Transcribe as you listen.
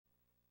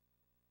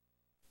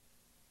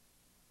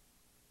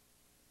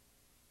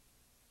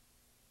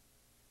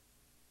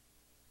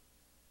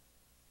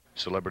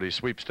Celebrity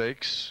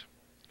Sweepstakes,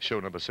 show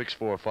number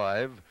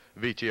 645,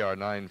 VTR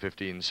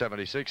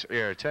 91576,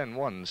 air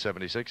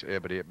 10176.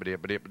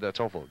 That's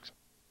all, folks.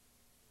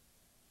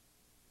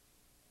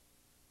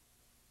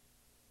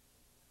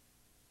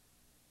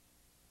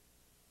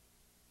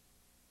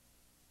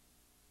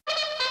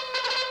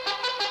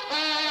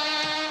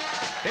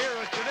 Here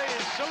are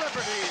today's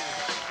celebrities.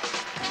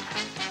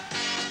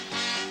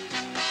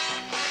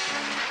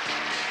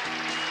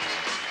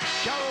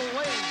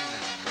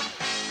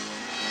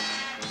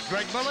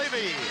 Greg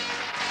Mullavey,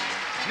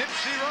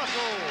 Nipsey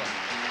Russell,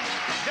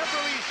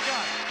 Debralee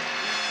Scott,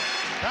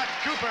 Pat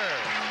Cooper,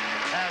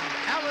 and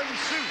Alan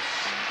Seuss.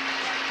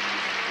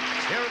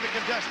 Here are the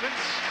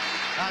contestants,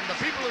 and the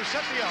people who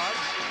set the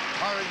odds,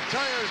 our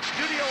entire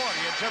studio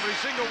audience, every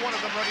single one of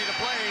them ready to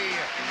play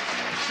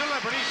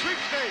Celebrity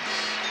Sweepstakes.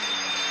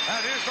 And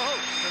here's the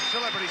host of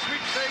Celebrity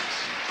Sweepstakes,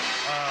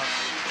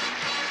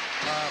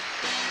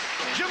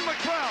 Jim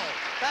MacKrell.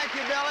 Thank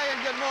you, Billy,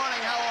 and good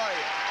morning. How are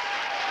you?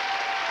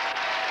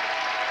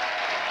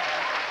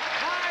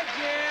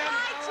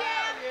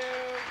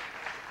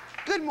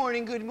 Good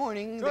morning, good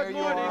morning. Good there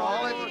morning. You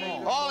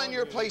are, all in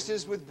your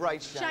places with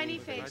bright, shiny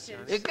faces.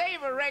 Is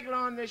Dave a regular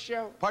on this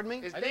show? Pardon me?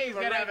 Is Dave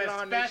a regular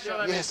on this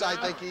show? Yes, I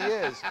think he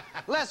is.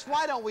 Les,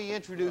 why don't we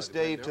introduce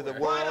Dave to the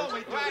world? Why don't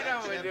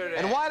we do that?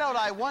 And why don't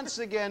I once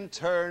again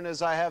turn,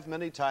 as I have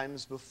many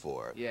times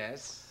before,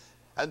 Yes.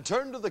 and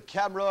turn to the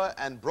camera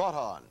and brought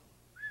on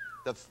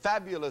the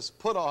fabulous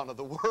put-on of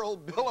the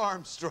world, Bill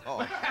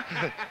Armstrong.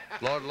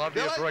 Lord love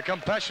you for a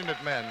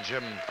compassionate man,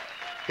 Jim.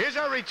 Here's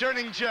our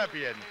returning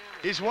champion.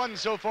 He's won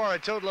so far a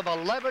total of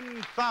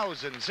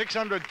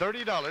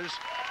 $11,630.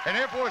 An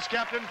Air Force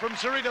captain from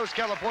Cerritos,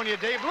 California,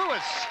 Dave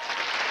Lewis.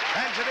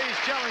 And today's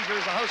challenger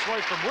is a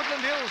housewife from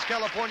Woodland Hills,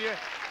 California,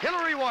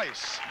 Hillary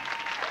Weiss.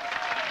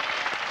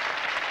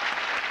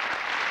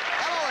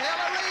 Hello,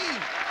 Hillary.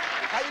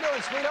 How you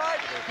doing, sweetheart?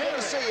 Good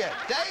to see you.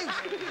 Dave?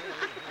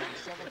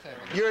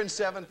 You're in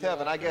seventh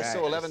heaven. I guess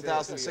so.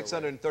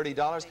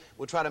 $11,630.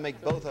 We'll try to make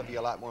both of you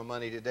a lot more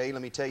money today.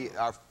 Let me tell you,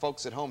 our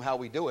folks at home, how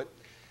we do it.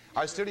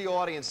 Our studio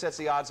audience sets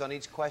the odds on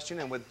each question,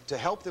 and to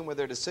help them with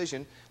their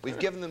decision, we've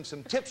given them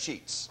some tip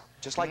sheets,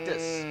 just like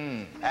this.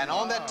 And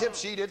on that tip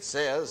sheet, it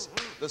says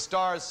the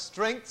stars'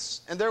 strengths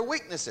and their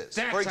weaknesses.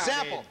 For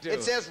example,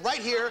 it says right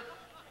here,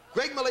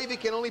 Greg Mullavey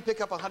can only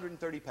pick up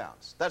 130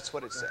 pounds. That's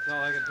what it says.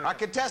 Our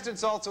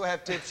contestants also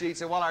have tip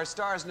sheets, and while our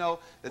stars know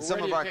that some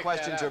of our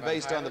questions are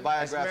based on the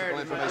biographical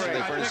information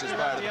they furnished us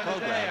prior to the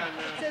program,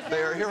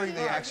 they are hearing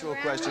the actual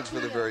questions for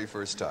the very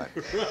first time.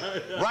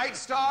 Right,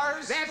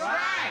 stars? That's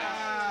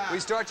right! We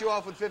start you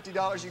off with $50.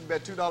 You can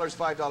bet $2, $5, or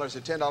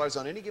 $10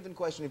 on any given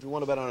question. If you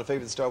want to bet on a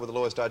favorite star with the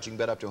lowest odds, you can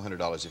bet up to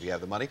 $100 if you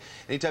have the money.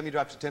 Anytime you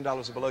drop to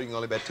 $10 or below, you can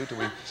only bet $2 till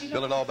we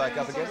build it all back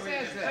up again.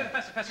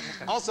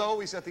 Also,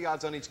 we set the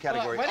odds on each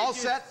category. All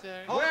set?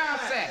 We're all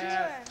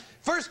set.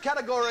 First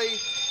category,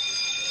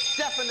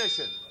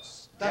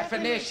 definitions.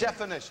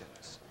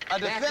 Definitions. A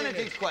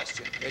definitive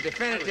question. A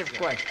definitive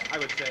question. I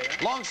would say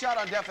that. Long shot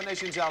on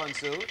definitions, Alan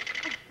Sue.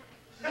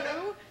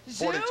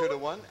 42 to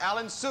 1.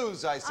 Alan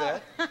Sue's, I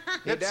said.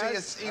 Nipsey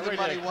is even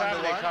money 1 to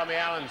 1. They call me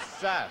Alan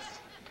Suss.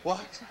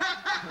 What?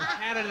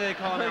 Canada, they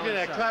call me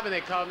Alan Suss. Club and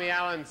they called me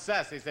Alan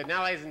Suss. They said,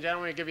 now, ladies and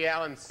gentlemen, we give you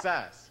Alan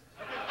Suss.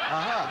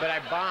 But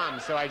I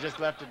bombed, so I just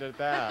left it at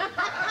that.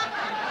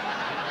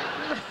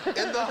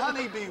 In the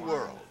honeybee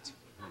world,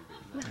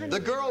 the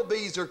girl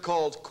bees are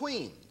called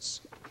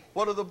queens.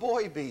 What are the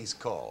boy bees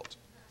called?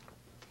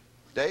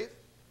 Dave?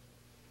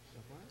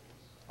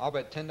 I'll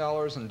bet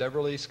 $10 on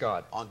Debralee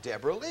Scott. On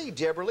Debralee.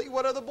 Debralee,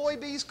 what are the boy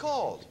bees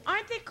called?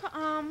 Aren't they, God,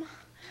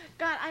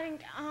 I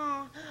think,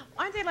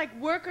 aren't they like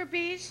worker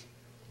bees?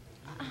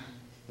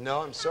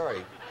 No, I'm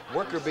sorry.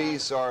 Worker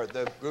bees are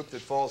the group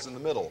that falls in the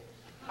middle.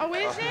 Oh,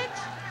 is it?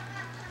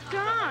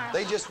 God.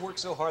 They just work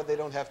so hard they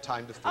don't have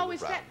time to fool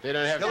is around. that? They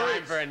don't have Hillary?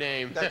 time for a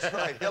name. That's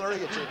right. Hillary,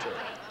 it's your turn.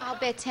 I'll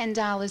bet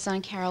 $10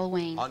 on Carol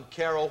Wayne. On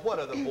Carol, what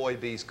are the boy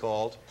bees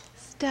called?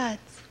 Studs.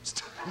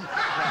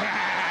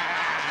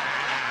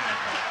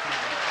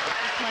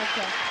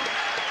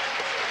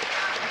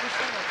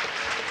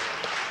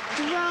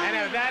 And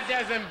if that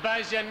doesn't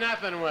buzz you,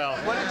 nothing will.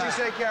 What did you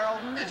say, Carol?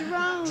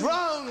 Drones.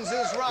 Drones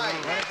is right.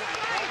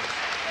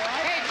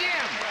 Hey,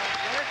 Jim.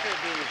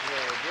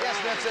 Yes,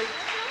 Nipsey.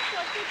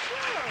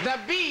 The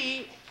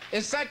bee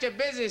is such a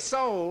busy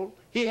soul,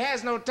 he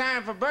has no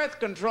time for birth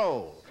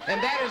control.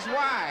 And that is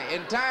why,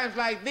 in times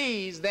like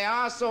these, there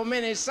are so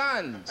many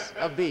sons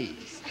of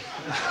bees.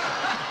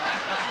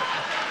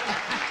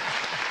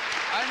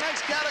 Our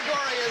next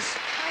category is...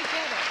 I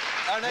get it.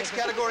 Our next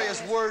category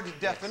is word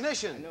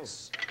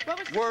definitions.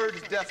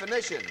 Word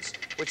definitions,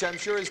 which I'm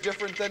sure is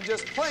different than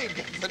just plain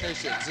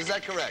definitions. Is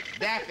that correct?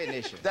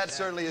 Definition. That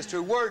certainly is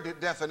true. Word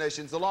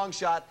definitions. The long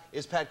shot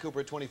is Pat Cooper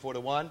at 24 to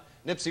 1.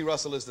 Nipsey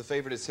Russell is the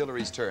favorite. It's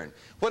Hillary's turn.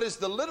 What is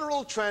the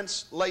literal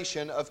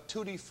translation of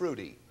tutti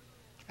frutti?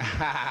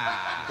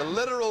 The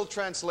literal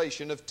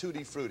translation of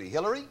tutti frutti.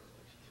 Hillary?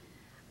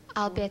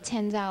 I'll bet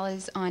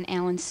 $10 on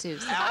Alan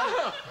Seuss.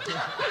 Al?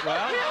 Perfect.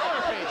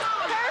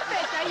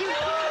 Are you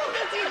kidding?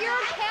 It's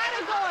your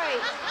category.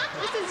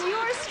 is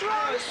your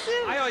strong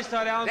suit. I always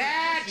thought Alan.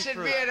 That should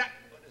be an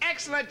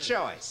excellent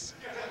choice.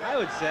 I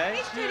would say.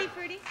 It's Tutti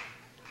Frutti.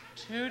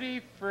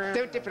 Tutti Frutti.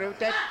 Tutti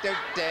frutti,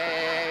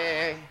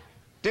 tutti.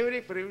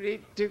 Tutti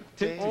frutti,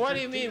 tutti. Well, what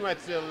do you mean,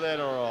 what's the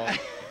literal?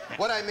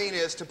 What I mean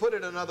is, to put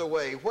it another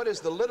way, what is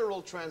the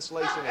literal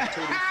translation of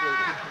Tutti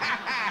Frutti?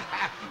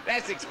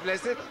 That's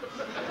explicit.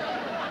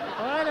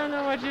 Well, I don't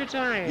know what you're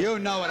talking about. You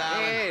know it,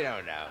 Alan. You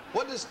don't know.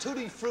 What does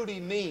Tutti Frutti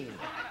mean?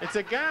 It's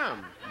a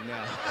gum.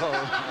 No.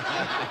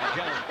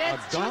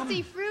 That's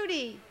Juicy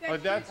Fruity. Oh,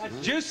 that's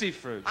Juicy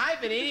fruit.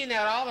 I've been eating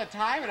that all the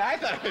time, and I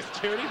thought it was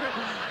Tutti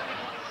Frutti.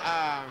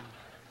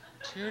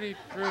 Tutti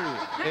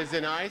Frutti is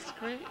an ice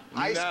cream?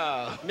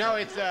 No,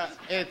 it's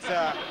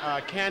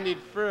a candied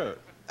fruit.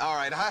 All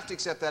right, I have to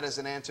accept that as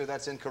an answer.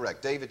 That's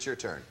incorrect. Dave, it's your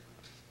turn.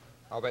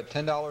 I'll bet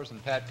 $10 on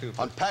Pat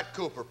Cooper. On Pat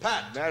Cooper.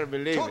 Pat. Better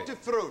believe it. Tutti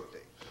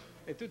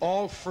Frutti.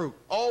 All fruit.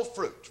 All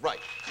fruit, right.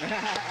 Tutti!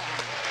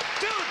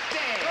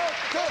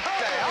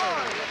 Tutti,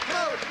 all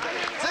fruit.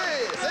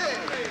 See.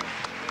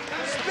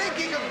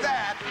 Speaking of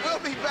that, we'll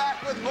be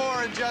back with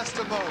more in just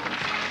a moment.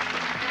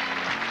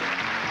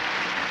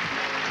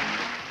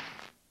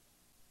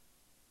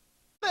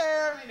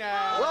 There.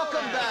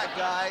 Welcome back,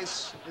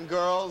 guys and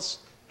girls.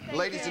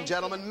 Ladies and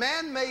gentlemen,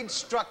 man-made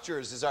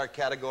structures is our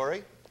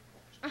category.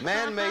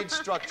 Man-made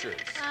structures.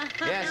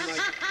 Yes.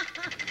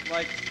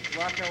 Like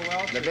Rockwell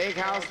Welch. The big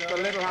house, the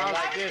little house.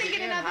 I was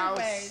thinking in other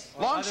ways.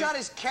 Long shot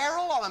is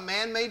Carol on a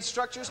man-made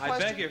structures I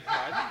question? beg your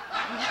pardon.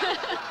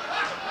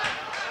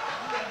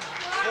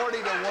 40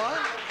 to 1.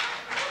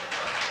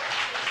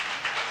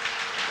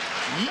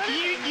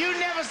 You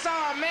never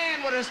saw a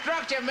man with a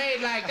structure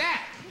made like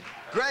that.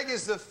 Greg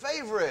is the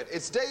favorite.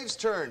 It's Dave's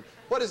turn.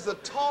 What is the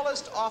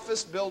tallest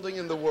office building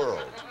in the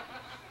world?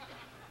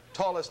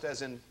 Tallest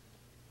as in...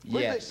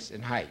 Yes,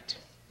 in height.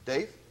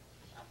 Dave?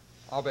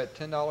 I'll bet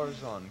 $10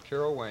 on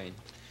Carol Wayne.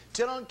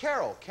 10 on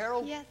Carol.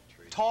 Carol, Yes.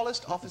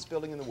 tallest office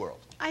building in the world.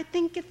 I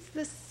think it's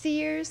the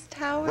Sears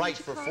Tower. Right,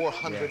 for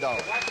 $400.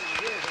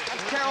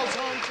 That's Carol's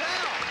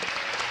hometown.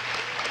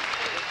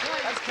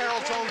 That's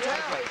Carol's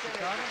hometown.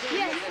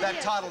 Yes. That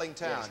toddling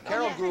town.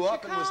 Carol grew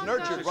up and was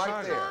nurtured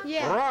right there.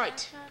 Yeah.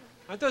 Right.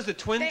 Aren't those the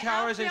Twin They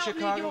Towers in outbuilt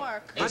New Chicago?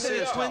 York. Aren't they the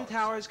Yes. Twin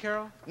Towers,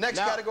 Carol? Next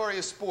No. category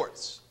is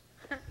sports.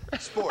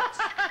 Sports.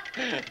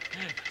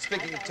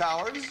 Speaking of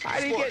towers,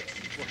 sports.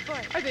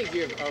 I think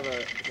you've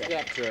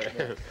overstepped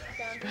her.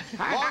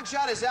 Long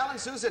shot is Alan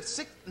Sue's at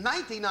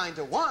 99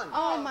 to 1.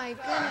 Oh my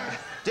goodness.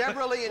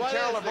 Debralee and What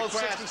Carol is are the both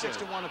question? 66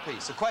 to 1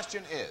 apiece. The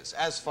question is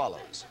as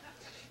follows.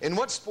 In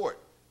what sport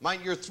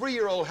might your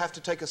 3-year-old have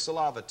to take a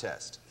saliva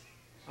test?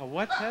 A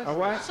what test? A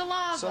what?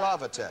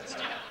 Saliva test.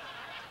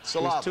 He's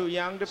Saliva. too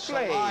young to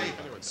play.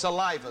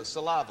 Saliva.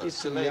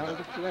 He's too young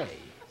to play.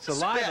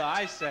 Saliva, Spit.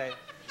 I say.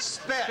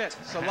 Spit.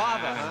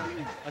 Saliva, huh?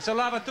 A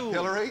saliva too.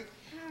 Hillary?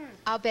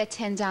 I'll bet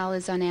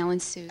 $10 on Alan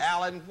Seuss.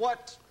 Alan,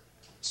 what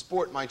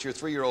sport might your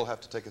 3-year-old have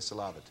to take a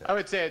saliva test? I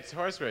would say it's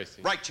horse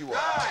racing. Right you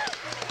are.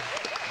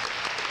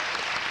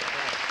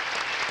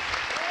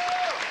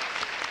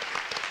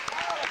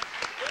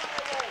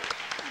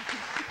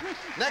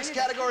 Next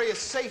category is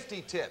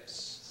safety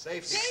tips.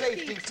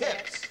 Safety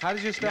tips. How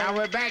did you spell Now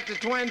we're back to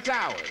Twin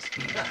Towers.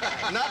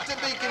 Not to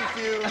be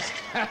confused.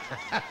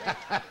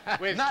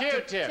 With Not to-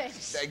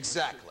 Q-tips.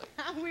 Exactly.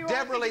 We were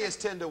Debralee is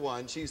 10 to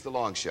 1. She's the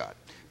long shot.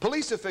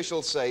 Police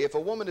officials say if a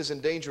woman is in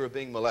danger of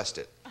being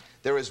molested,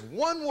 there is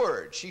one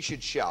word she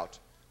should shout,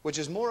 which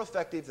is more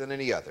effective than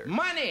any other.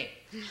 Money.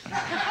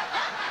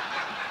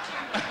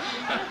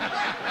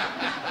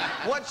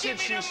 What should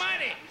Give me the she?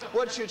 money.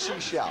 What should she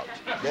shout,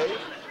 Dave?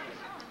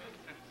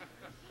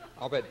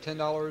 I'll bet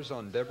 $10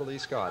 on Debralee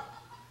Scott.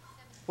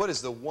 What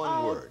is the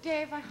one word?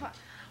 Dave,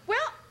 well,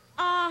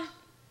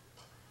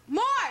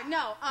 more.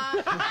 No.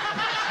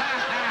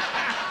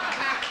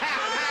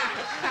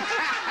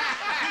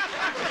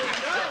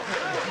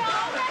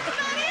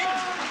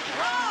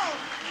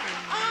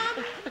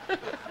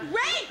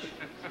 Rape.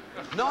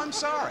 No, I'm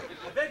sorry.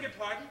 I beg your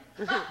pardon?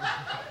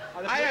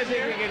 I don't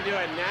think we can do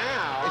it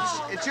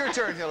now. It's your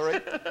turn, Hillary.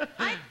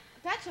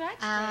 That's what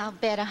I'll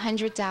bet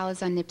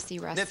 $100 on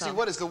Nipsey Russell. Nipsey,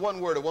 what is the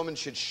one word a woman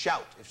should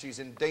shout if she's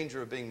in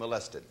danger of being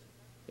molested?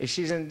 If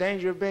she's in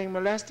danger of being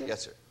molested?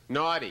 Yes, sir.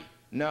 Naughty.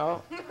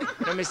 No.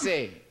 Let me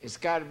see. It's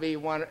got to be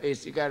one.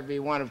 It's got to be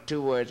one of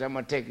two words. I'm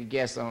gonna take a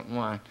guess on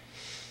one.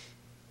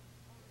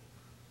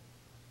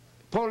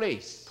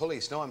 Police.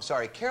 Police. No, I'm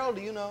sorry. Carol,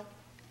 do you know?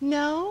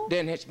 No.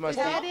 Then it must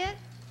Is be. that it?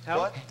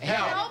 What?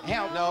 Help.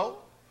 Help. No.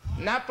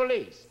 Not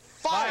police.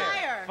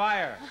 Fire.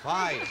 Fire.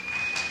 Fire.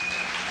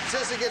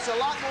 Says it gets a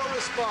lot more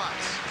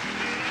response.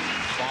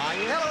 Fire.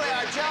 Hillary,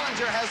 our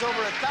challenger, has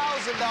over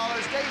 $1,000.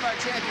 Dave, our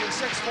champion,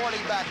 640.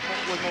 Back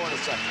with more in a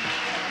second.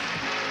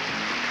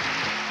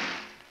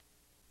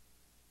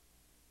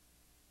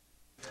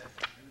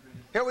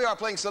 Here we are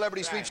playing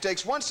Celebrity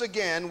Sweepstakes. Once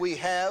again, we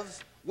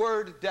have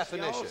word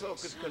definitions.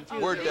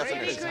 Word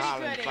definitions.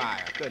 Hollering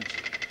fire, couldn't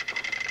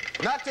you?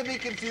 Not to be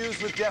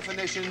confused with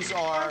definitions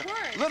or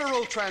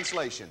literal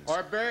translations.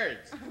 Or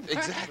birds.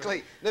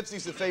 Exactly.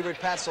 Nipsey's the favorite.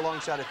 Pat's a long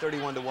shot at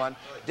 31-1.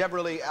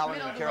 Debralee, Allen,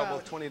 and Carroll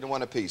both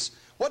 20-1 apiece.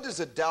 What does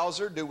a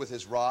dowser do with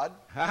his rod?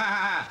 He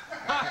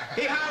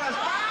hollers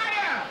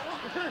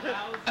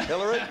fire!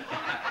 Hillary?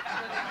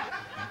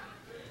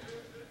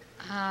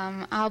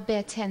 I'll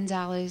bet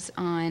 $10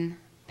 on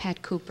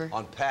Pat Cooper.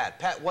 On Pat.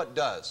 Pat, what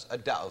does a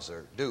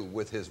dowser do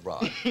with his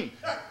rod?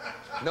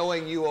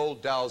 Knowing you,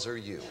 old dowser,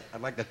 you.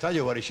 I'd like to tell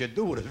you what he should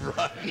do with his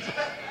rod.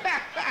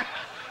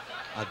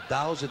 A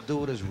dowser do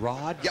with his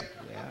rod? Yep.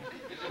 Yeah.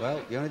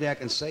 Well, the only thing I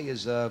can say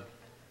is, does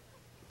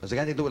it got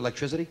anything to do with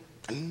electricity?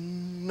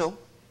 No.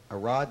 A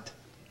rod?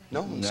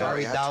 No, I'm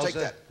sorry. I have to take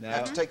that. No. I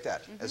have to take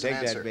that as an Take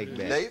that answer. big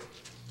bet. Dave?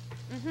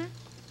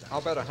 I'll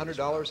bet $100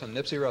 on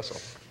Nipsey Russell.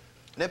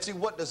 Nipsey,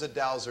 what does a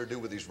dowser do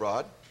with his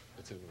rod?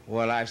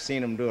 Well, I've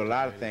seen him do a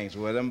lot of things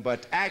with them,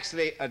 but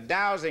actually a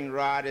dowsing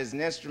rod is an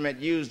instrument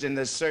used in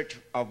the search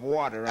of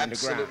water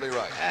underground. Absolutely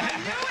right.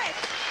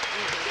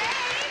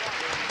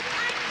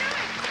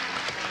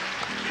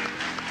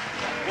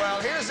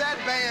 Well, here's that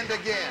band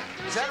again.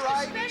 Is that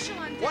right?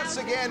 Once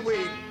again,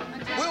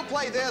 we'll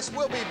play this.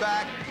 We'll be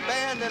back.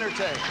 Band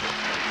entertainment.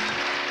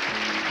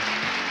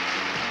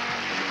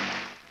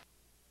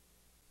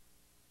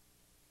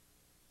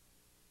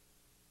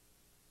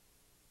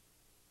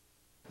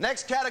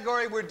 Next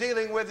category we're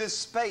dealing with is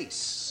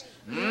space.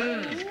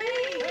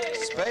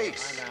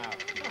 Space.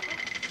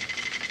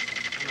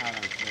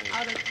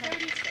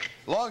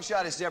 Long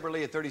shot is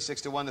Debralee at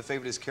 36-1. The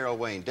favorite is Carol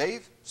Wayne.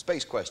 Dave,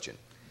 space question.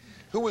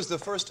 Who was the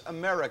first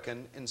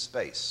American in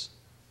space?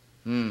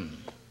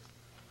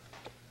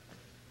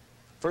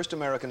 First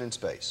American in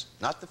space.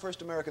 Not the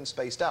first American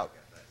spaced out.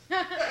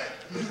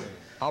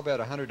 I'll bet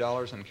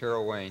 $100 on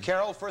Carol Wayne.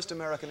 Carol, first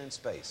American in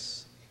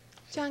space.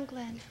 John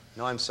Glenn,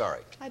 No, I'm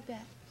sorry. I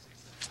bet.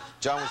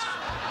 John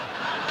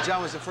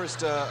was the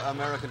first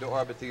American to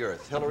orbit the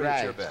Earth. Hillary,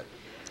 it's your bet.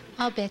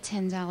 I'll bet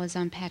 $10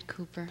 on Pat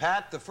Cooper.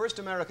 Pat, the first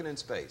American in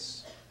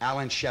space.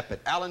 Alan Shepard.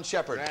 Alan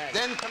Shepard, Right.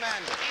 then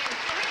Commander.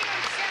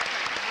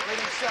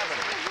 3-7.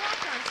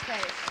 Walk on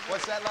space.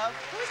 What's that, love?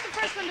 Who's the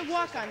first one to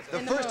walk on The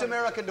first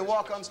American to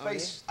walk on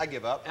space? I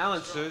give up.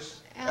 Alan Seuss.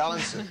 Alan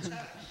Seuss.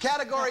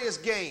 Category is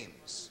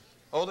games.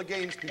 Oh, the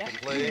games people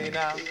play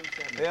now.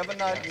 Every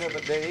night and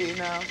every day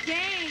now.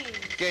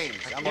 Games.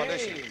 I'm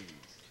auditioning.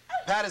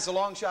 Pat is a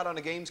long shot on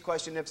a games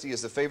question. Nipsey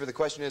is the favorite. The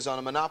question is on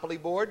a Monopoly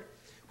board.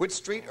 Which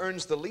street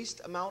earns the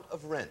least amount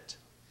of rent?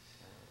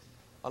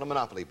 On a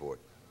Monopoly board.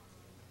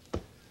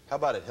 How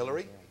about it,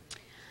 Hillary?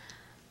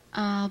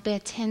 I'll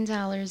bet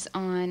 $10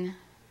 on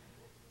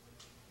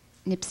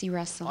Nipsey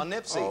Russell. On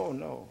Nipsey. Oh,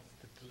 no.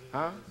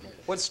 Huh?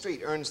 What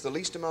street earns the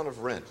least amount of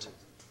rent?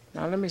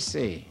 Now, let me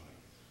see.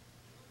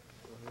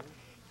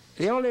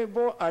 The only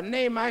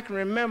name I can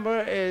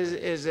remember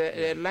is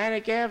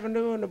Atlantic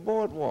Avenue and the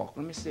Boardwalk.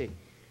 Let me see.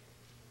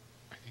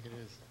 I think it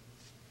is.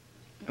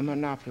 A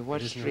Monopoly.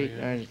 What street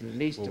earns the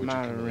least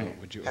amount of rent?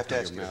 Would you Have to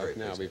open ask your you mouth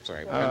very now please. before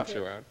I punch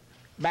you out?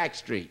 Back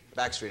Street.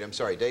 Back Street. I'm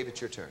sorry. Dave,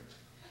 it's your turn.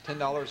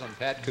 $10 on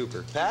Pat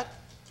Cooper. Pat?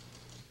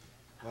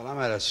 Well, I'm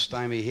at a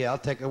stymie here. I'll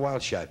take a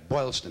wild shot.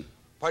 Boylston.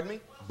 Pardon me?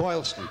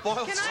 Boylston.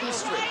 Boylston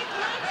Street.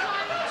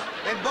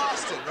 In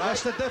Boston, right?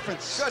 What's the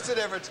difference? What's the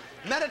difference?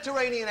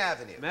 Mediterranean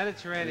Avenue.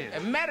 Mediterranean.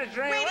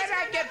 Mediterranean. Where did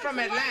I get from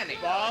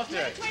Atlantic? Boston.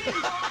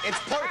 It's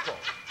purple.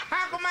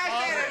 How come I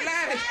said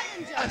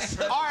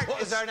Atlantic?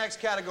 Art is our next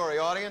category,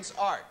 audience.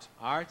 Art.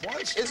 Art.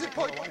 Is it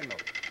purple?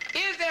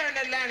 Is there an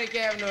Atlantic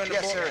Avenue in the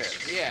Yes, there Boardwalk?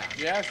 is. Yeah.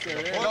 Yes, there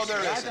is. No, there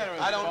I isn't. thought it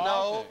was I don't know.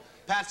 Boston.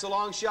 Pat's a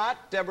long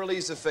shot.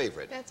 Debralee's the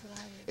favorite. That's what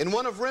I would. In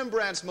one of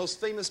Rembrandt's most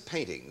famous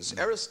paintings,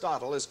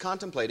 Aristotle is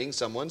contemplating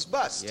someone's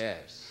bust.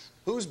 Yes.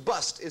 Whose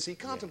bust is he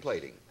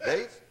contemplating?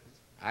 Dave?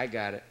 I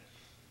got it.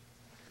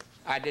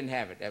 I didn't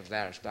have it. That was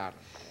Aristotle.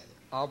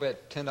 I'll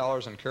bet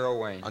 $10 on Carol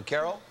Wayne. On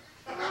Carol?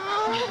 This is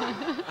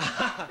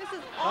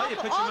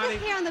awful. All the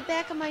hair on the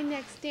back of my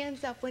neck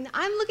stands up. When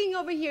I'm looking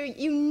over here,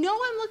 you know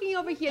I'm looking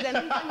over here. That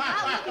means I'm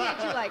not looking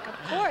at you like, of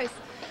course.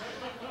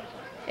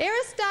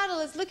 Aristotle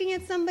is looking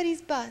at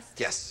somebody's bust.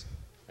 Yes.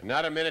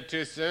 Not a minute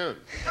too soon.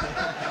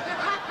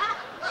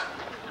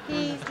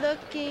 He's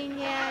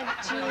looking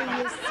at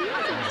Julius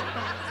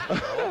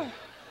Caesar's bust.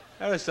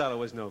 Aristotle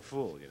was no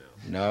fool, you know.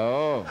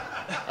 No.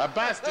 A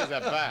bust is a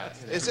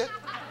bust. Is it?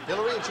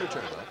 Hillary, it's your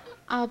turn, though.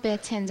 I'll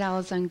bet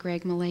 $10 on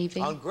Greg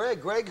Mullavey. On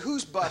Greg. Greg,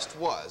 whose bust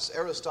was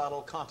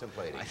Aristotle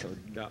contemplating? I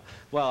don't know.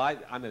 Well,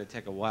 I'm going to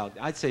take a wild.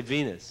 I'd say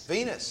Venus.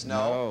 Venus?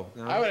 No.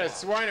 I would have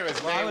sworn it was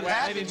Venus.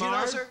 Pat, Maybe did you know,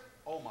 Mars? sir?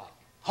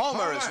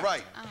 Homer is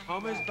right.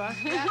 Homer's bust?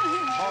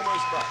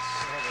 Homer's bust.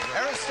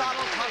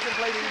 Aristotle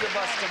contemplating the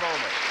bust of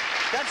Homer.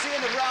 That's the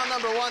end of round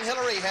number one.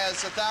 Hillary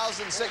has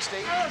 1,060.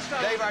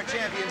 Dave, our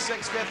champion,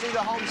 650. The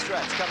home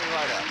stretch coming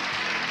right up.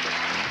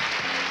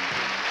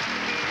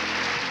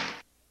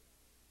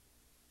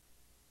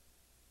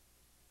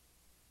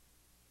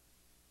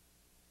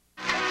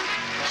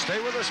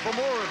 Stay with us for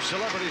more of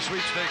Celebrity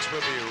Sweepstakes.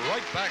 We'll be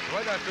right back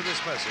right after this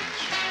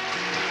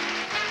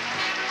message.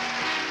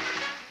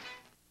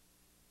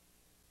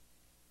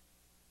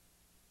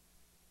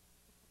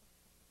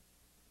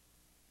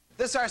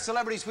 This is our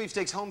Celebrity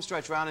Sweepstakes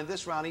homestretch round. In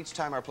this round, each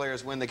time our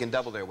players win, they can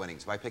double their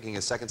winnings by picking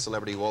a second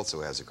celebrity who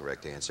also has a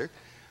correct answer.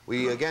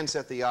 We again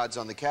set the odds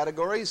on the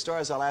categories.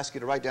 Stars, I'll ask you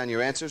to write down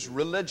your answers.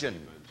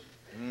 Religion.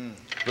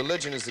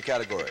 Religion is the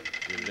category.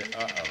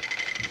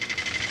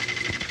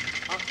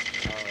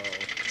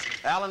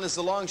 Alan is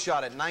the long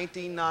shot at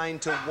 99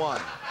 to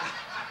 1.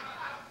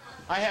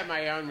 I have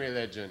my own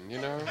religion, you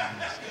know?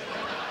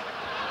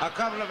 A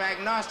couple of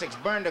agnostics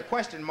burned a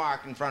question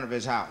mark in front of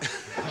his house.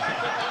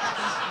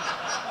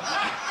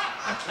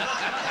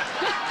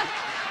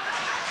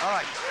 All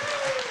right.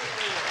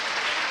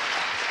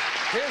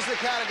 Here's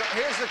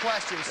the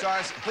question,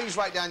 Stars. Please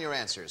write down your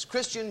answers.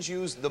 Christians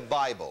use the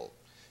Bible.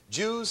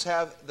 Jews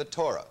have the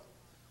Torah.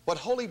 What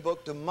holy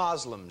book do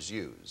Muslims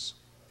use?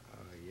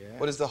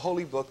 What is the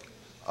holy book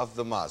of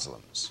the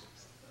Muslims?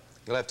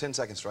 You'll have 10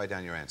 seconds to write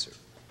down your answer.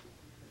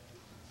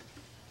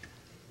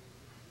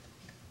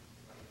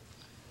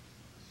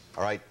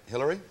 All right,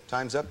 Hillary,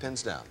 time's up,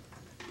 pins down.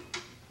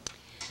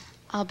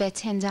 I'll bet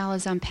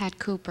 $10 on Pat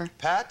Cooper.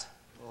 Pat?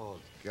 Oh,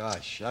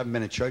 gosh, I haven't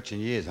been in church in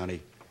years, honey.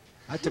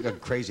 I took a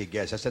crazy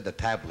guess. I said the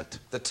tablet.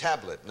 The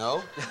tablet,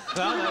 no?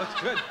 Well, no, it's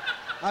good.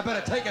 I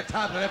better take a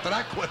tablet after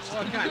that question.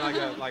 What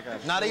kind? Like a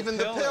Not even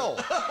the pill.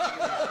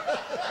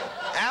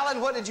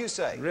 Alan, what did you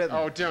say? Rhythm.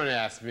 Oh, don't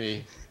ask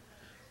me.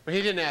 But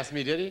he didn't ask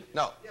me, did he?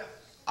 No. Yes.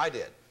 I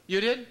did.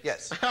 You did?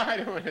 Yes. I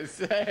don't want to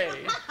say.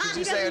 Did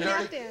you say it,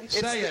 Dirty?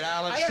 Say it,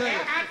 Alan. Say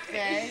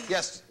it.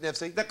 Yes,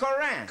 Nipsey. The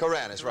Koran.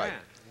 Koran is right.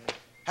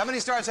 How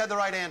many stars had the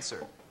right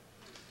answer?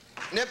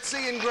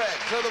 Nipsey and Greg,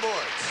 clear the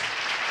boards.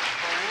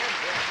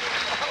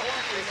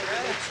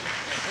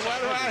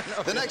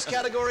 The next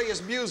category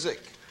is music.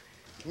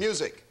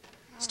 Music.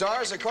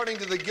 Stars, according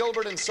to the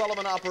Gilbert and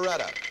Sullivan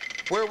operetta,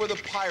 where were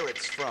the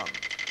pirates from?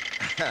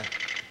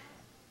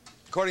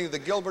 According to the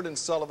Gilbert and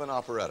Sullivan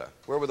operetta,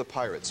 where were the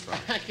pirates from?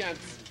 I can't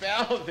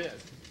spell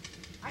this.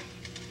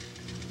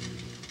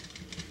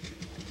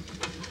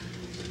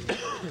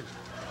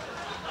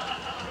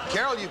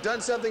 Carol, you've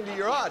done something to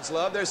your odds,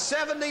 love. They're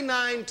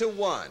 79 to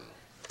 1.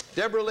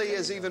 Debralee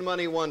is even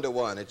money 1 to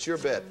 1. It's your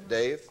bet,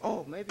 Dave.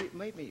 Oh, maybe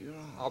you're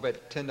wrong. I'll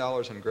bet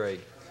 $10 on Greg.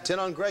 10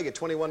 on Greg at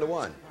 21 to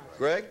 1.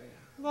 Greg?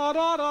 Oh,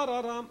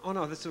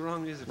 no, that's the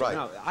wrong music. Right.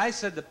 No, I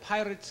said the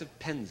Pirates of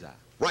Penza.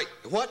 Right.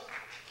 What?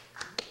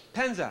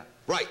 Penza.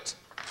 Right.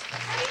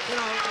 You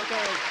know,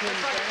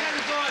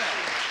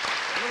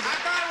 I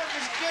thought it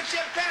was good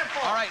ship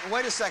pinafore. All right,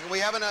 wait a second. We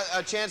have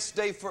a chance,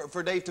 Dave,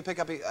 for Dave to pick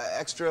up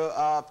extra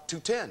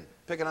 210.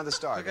 Pick another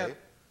star, Dave.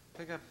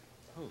 Pick up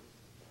who?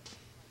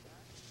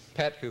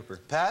 Pat Cooper.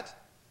 Pat?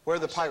 Where are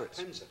the pirates?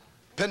 Penza.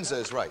 Penza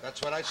is right.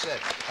 That's what I said.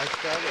 I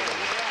started.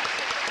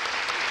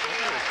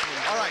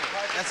 All right,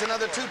 that's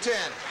another 210.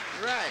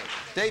 Right.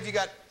 Dave, you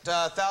got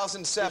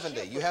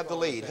 1,070. You have the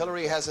lead.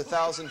 Hillary has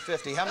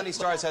 1,050. How many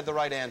stars had the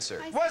right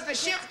answer? Was the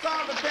ship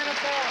called the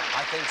pinafore?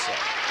 I think so.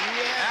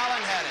 Yeah.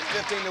 Alan had it,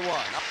 15 to 1.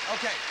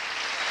 Okay.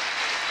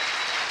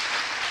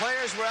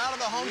 Players, we're out of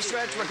the home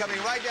stretch. We're coming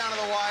right down to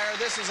the wire.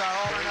 This is our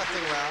all or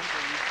nothing round.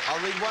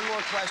 I'll read one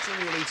more question.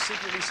 You'll each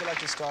secretly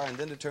select a star and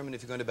then determine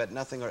if you're going to bet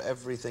nothing or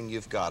everything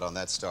you've got on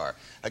that star.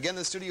 Again,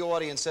 the studio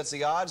audience sets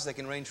the odds. They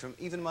can range from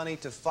even money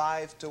to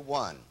 5 to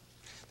 1.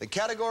 The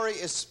category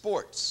is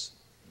sports.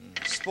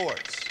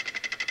 Sports.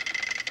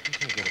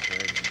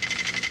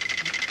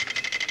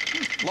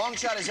 Long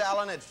shot is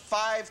Alan at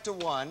 5 to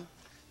 1.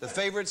 The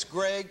favorites,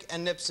 Greg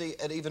and Nipsey,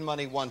 at even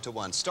money 1 to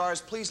 1.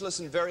 Stars, please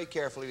listen very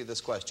carefully to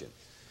this question.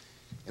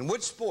 In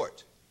which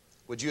sport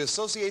would you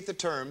associate the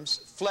terms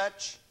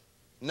fletch,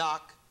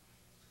 knock,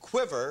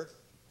 quiver,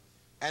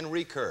 and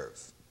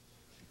recurve?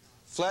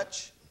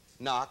 Fletch,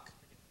 knock,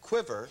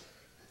 quiver,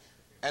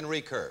 and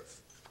recurve.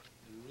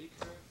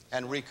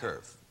 And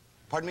recurve.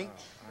 Pardon me?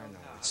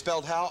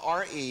 Spelled how?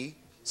 R-E-C-U-R-V-E.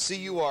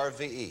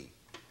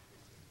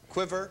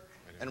 Quiver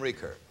and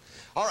recurve.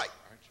 All right.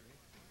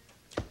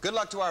 Good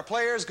luck to our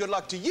players. Good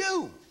luck to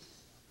you.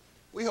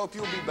 We hope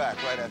you'll be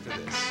back right after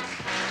this.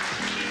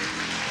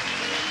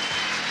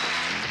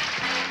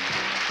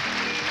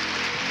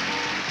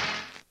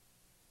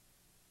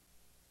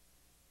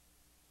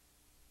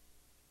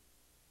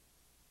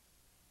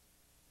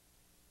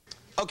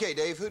 Okay,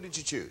 Dave, who did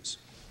you choose?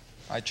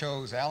 I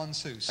chose Alan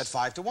Seuss. At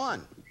 5 to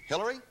 1.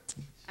 Hillary?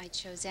 I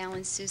chose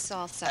Alan Seuss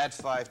also. At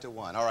 5 to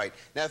 1. All right.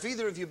 Now, if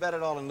either of you bet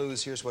it all and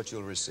lose, here's what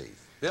you'll receive.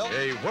 Bill?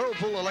 A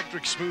Whirlpool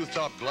electric smooth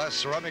top glass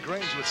ceramic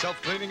range with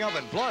self-cleaning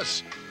oven,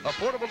 plus a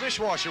portable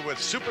dishwasher with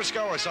super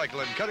scour cycle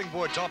and cutting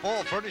board top,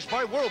 all furnished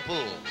by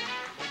Whirlpool.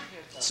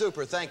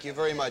 Super, thank you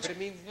very much.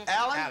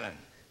 Alan? Alan.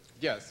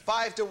 Yes.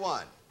 5 to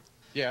 1.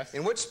 Yes.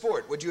 In which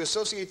sport would you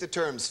associate the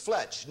terms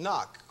fletch,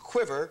 knock,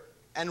 quiver,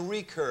 and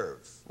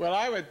recurve? Well,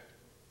 I would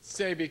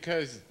say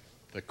because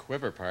the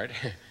quiver part,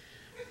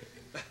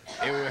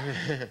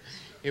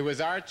 it was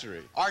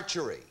archery.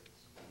 Archery.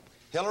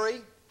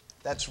 Hillary?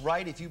 That's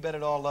right. If you bet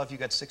it all, love, you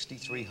got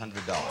 $6,300.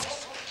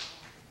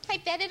 I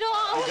bet it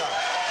all. You got it.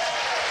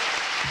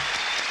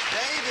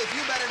 Dave, if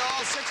you bet it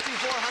all,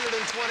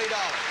 $6,420.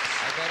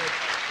 I bet it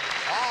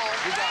all.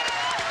 You got it.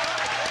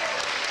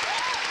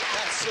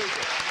 That's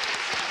super.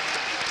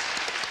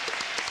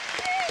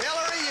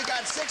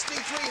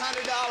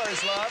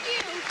 $6,300, love.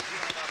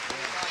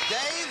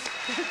 Dave,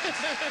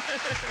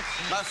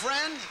 my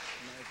friend,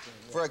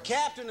 for a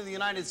captain of the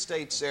United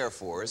States Air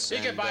Force... He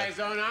could buy his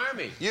own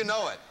army. You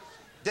know it.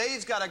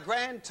 Dave's got a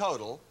grand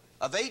total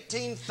of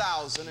 $18,050.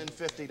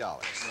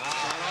 Congratulations.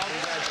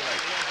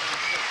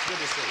 Good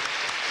to see you.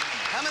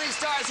 How many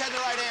stars had the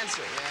right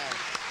answer? Yeah.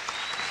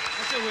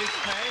 That's a week's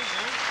pay,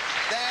 huh?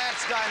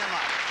 That's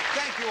dynamite.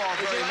 Thank you all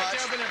very much. Would you like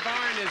to open a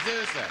bar in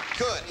Azusa?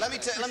 Good. Let me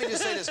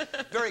just say this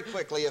very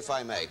quickly, if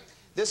I may.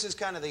 This is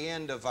kind of the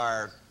end of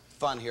our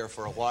fun here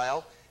for a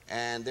while,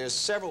 and there's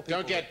several people...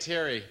 Don't get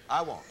teary.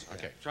 I won't.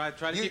 Okay. Try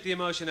to keep the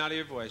emotion out of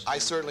your voice. I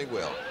certainly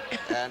will.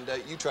 And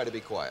you try to be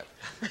quiet.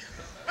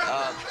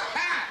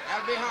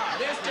 That'll be hard.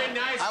 Mr.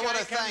 Nice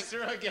Guy comes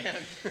through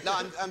again. No,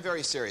 I'm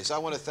very serious. I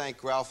want to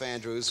thank Ralph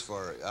Andrews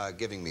for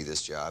giving me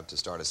this job to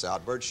start us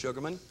out. Bert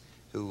Sugarman,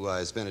 who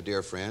has been a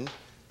dear friend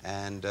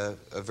and a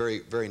very,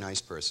 very nice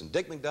person.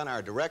 Dick McDonough,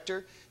 our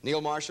director. Neil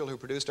Marshall, who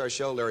produced our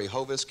show. Larry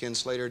Hovis, Ken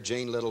Slater,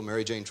 Jane Little,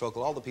 Mary Jane Trokel,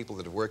 all the people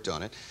that have worked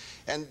on it.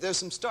 And there's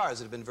some stars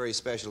that have been very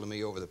special to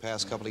me over the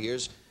past couple of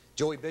years.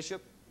 Joey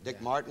Bishop,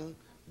 Dick Martin,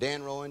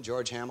 Dan Rowan,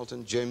 George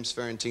Hamilton, James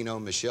Ferrantino,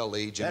 Michelle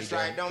Lee, Jimmy That's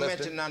right. Dale, Don't Clifton.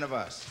 mention none of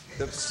us.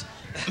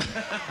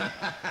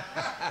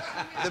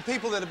 The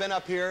people that have been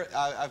up here,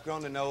 I've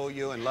grown to know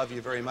you and love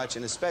you very much,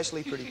 and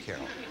especially Pretty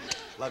Carol.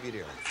 Love you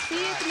dearly. See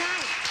you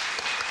tonight.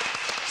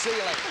 See you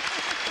later.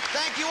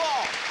 Thank you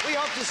all. We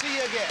hope to see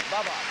you again.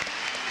 Bye-bye.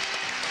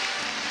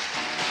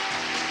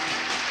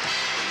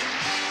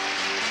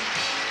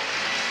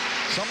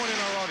 Someone in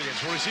our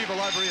audience will receive a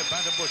library of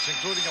Bantam books,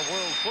 including A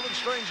World Full of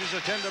Strangers,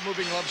 a tender,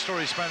 moving love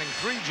story spanning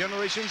 3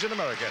 generations in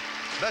America.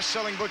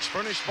 Best-selling books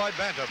furnished by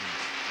Bantam.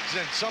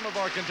 And some of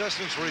our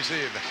contestants will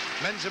receive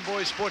men's and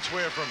boys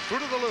sportswear from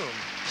Fruit of the Loom,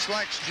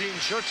 slacks,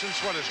 jeans, shirts, and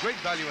sweaters. Great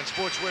value in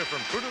sportswear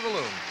from Fruit of the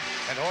Loom.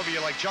 And however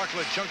you like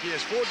chocolate, Chunky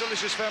has 4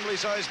 delicious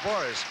family-sized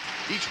bars.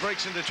 Each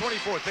breaks into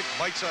 24 thick,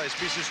 bite-sized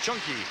pieces.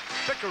 Chunky,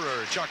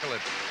 thickerer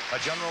chocolate. A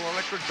General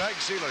Electric bag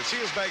sealer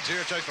seals bags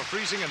airtight for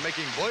freezing and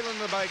making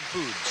boil-in-the-bag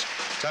foods.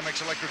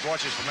 Timex electric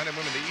watches for men and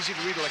women, the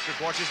easy-to-read electric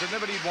watches that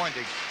never need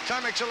winding.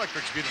 Timex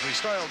Electrics, beautifully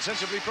styled,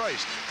 sensibly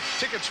priced.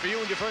 Tickets for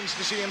you and your friends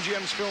to see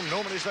MGM's film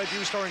No Man Is Like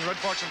You, starring Red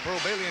Fox and Pearl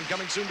Bailey, and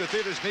coming soon to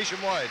theaters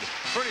nationwide.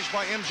 Furnished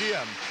by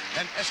MGM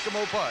and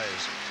Eskimo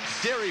Pies.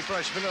 Dairy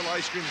Fresh vanilla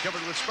ice cream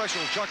covered with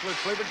special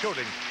chocolate-flavored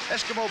coating.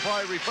 Eskimo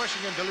Pie,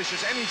 refreshing and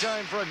delicious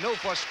anytime for a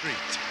no-fuss treat.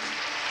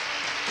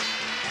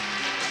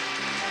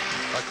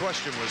 A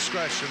question was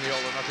scratched in the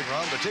all-or-nothing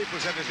round. The tape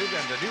was edited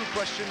and a new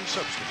question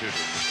substituted.